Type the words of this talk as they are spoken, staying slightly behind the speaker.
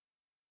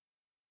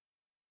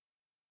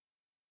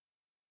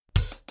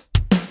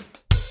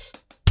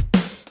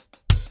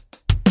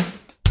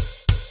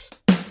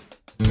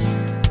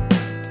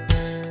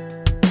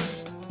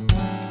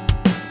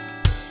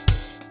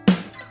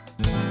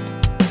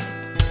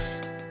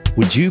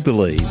Would you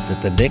believe that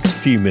the next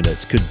few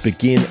minutes could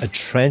begin a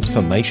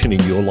transformation in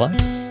your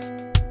life?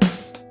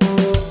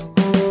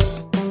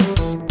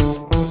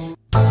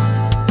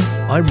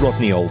 I'm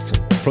Rodney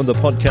Olson from the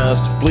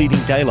podcast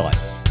Bleeding Daylight.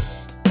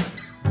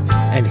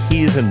 And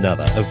here's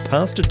another of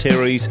Pastor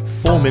Terry's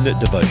 4-minute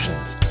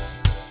devotions.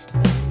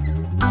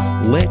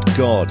 Let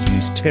God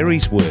use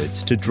Terry's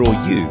words to draw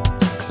you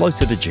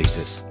closer to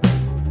Jesus.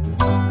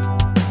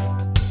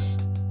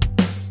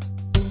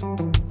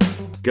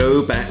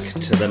 Go back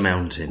to the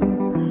mountain.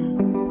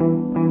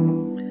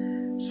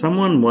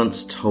 Someone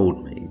once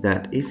told me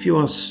that if you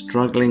are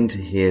struggling to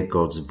hear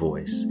God's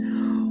voice,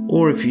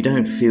 or if you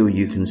don't feel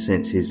you can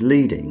sense His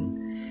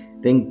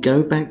leading, then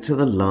go back to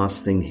the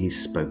last thing He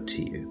spoke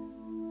to you.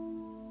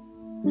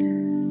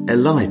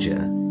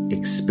 Elijah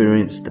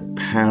experienced the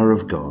power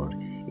of God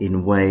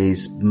in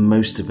ways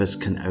most of us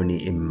can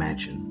only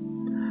imagine.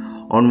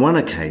 On one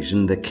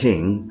occasion, the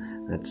king,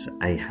 that's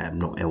Ahab,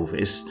 not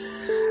Elvis,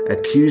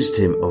 accused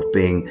him of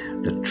being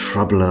the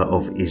troubler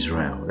of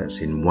Israel. That's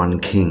in 1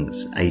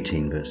 Kings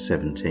 18 verse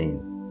 17.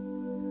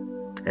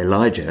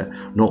 Elijah,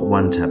 not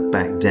one to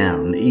back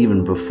down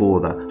even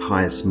before the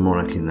highest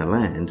monarch in the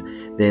land,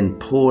 then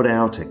poured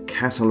out a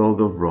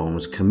catalogue of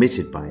wrongs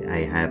committed by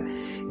Ahab,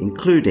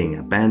 including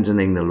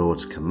abandoning the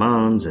Lord's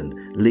commands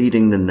and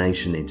leading the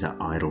nation into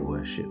idol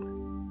worship.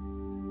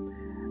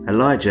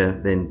 Elijah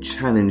then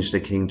challenged the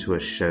king to a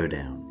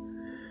showdown.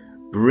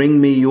 Bring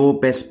me your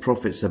best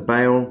prophets of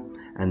Baal,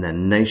 and the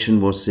nation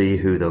will see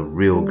who the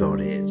real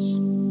God is.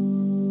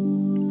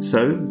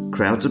 So,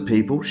 crowds of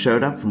people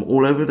showed up from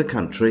all over the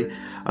country,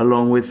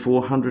 along with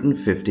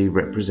 450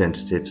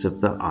 representatives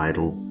of the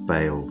idol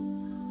Baal.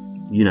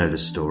 You know the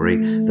story.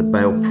 The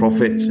Baal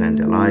prophets and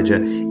Elijah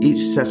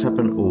each set up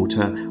an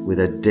altar with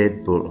a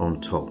dead bull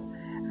on top,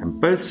 and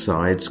both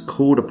sides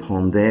called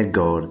upon their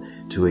God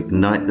to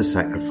ignite the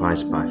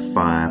sacrifice by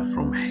fire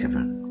from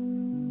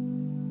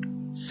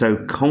heaven. So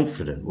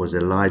confident was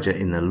Elijah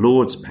in the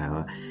Lord's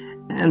power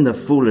and the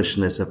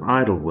foolishness of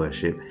idol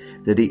worship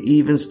that he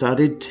even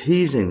started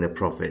teasing the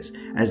prophets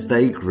as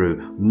they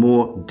grew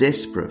more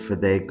desperate for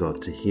their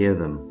God to hear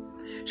them.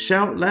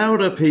 Shout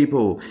louder,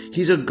 people!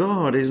 He's a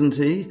God, isn't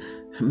he?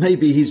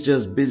 Maybe he's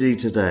just busy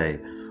today.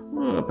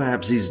 Or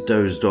perhaps he's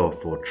dozed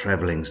off or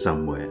travelling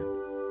somewhere.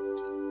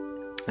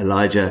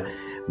 Elijah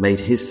made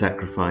his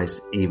sacrifice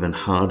even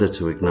harder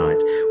to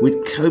ignite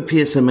with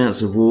copious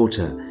amounts of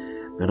water.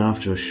 But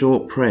after a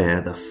short prayer,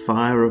 the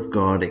fire of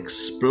God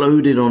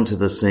exploded onto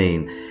the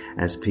scene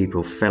as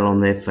people fell on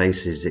their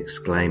faces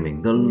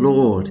exclaiming, "The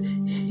Lord,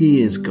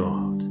 He is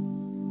God."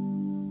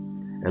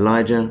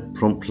 Elijah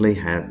promptly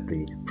had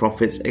the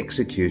prophets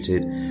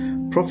executed,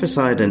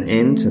 prophesied an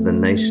end to the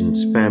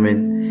nation's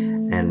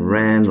famine, and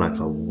ran like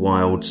a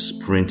wild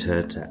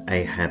sprinter to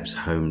Ahab's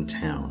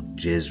hometown,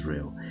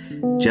 Jezreel,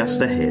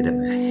 just ahead of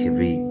a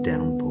heavy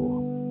downpour.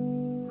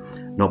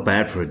 Not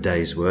bad for a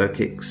day's work,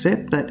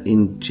 except that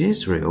in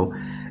Jezreel,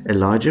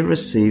 Elijah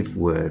received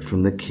word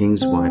from the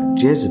king's wife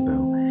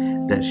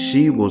Jezebel that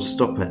she will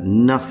stop at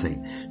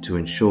nothing to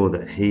ensure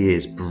that he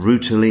is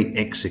brutally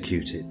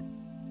executed.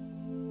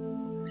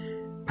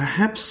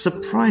 Perhaps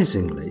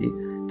surprisingly,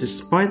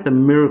 despite the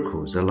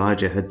miracles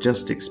Elijah had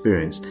just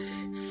experienced,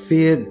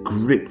 fear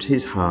gripped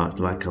his heart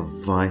like a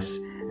vice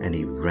and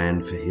he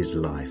ran for his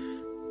life.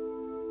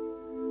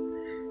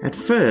 At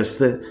first,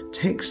 the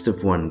text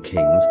of 1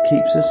 Kings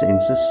keeps us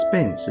in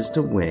suspense as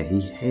to where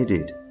he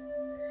headed.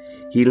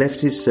 He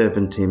left his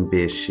servant in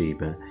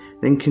Beersheba,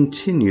 then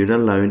continued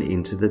alone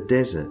into the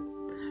desert,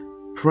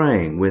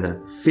 praying with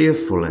a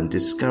fearful and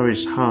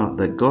discouraged heart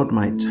that God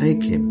might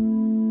take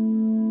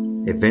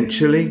him.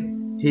 Eventually,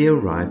 he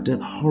arrived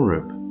at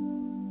Horeb.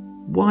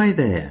 Why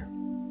there?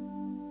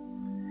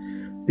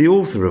 The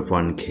author of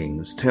 1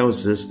 Kings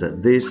tells us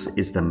that this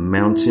is the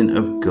mountain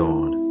of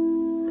God.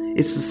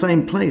 It's the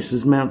same place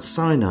as Mount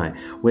Sinai,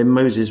 where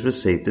Moses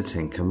received the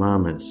 10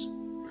 Commandments.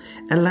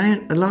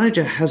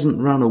 Elijah hasn't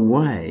run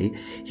away,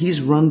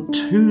 he's run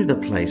to the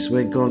place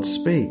where God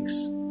speaks.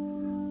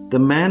 The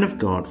man of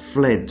God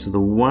fled to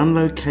the one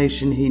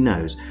location he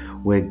knows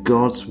where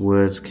God's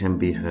words can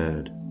be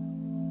heard.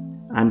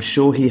 I'm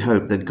sure he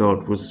hoped that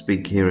God would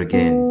speak here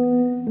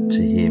again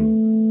to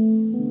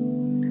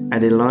him.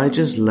 At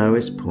Elijah's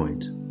lowest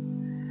point,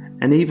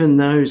 and even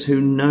those who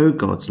know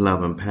God's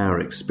love and power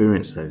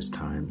experience those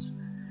times,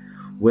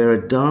 where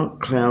a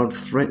dark cloud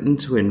threatened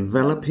to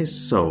envelop his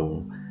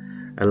soul,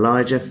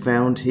 Elijah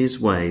found his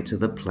way to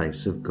the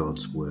place of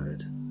God's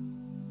word.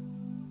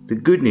 The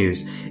good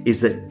news is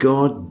that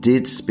God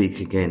did speak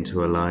again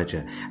to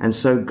Elijah, and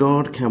so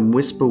God can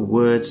whisper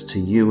words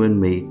to you and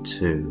me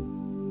too.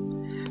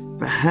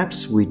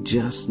 Perhaps we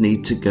just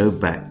need to go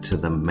back to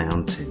the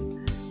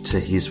mountain, to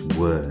His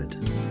word.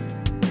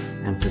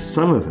 And for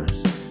some of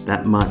us,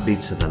 that might be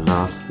to the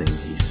last thing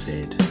He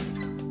said.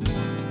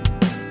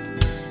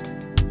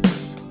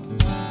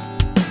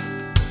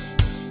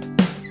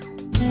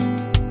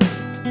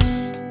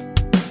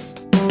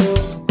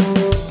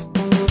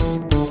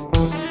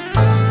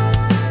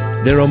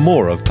 There are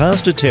more of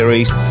Pastor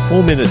Terry's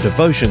 4-minute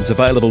devotions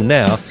available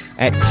now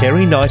at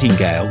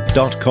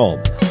terrynightingale.com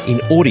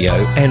in audio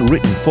and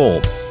written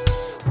form.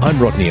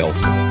 I'm Rodney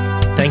Olson.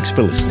 Thanks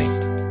for listening.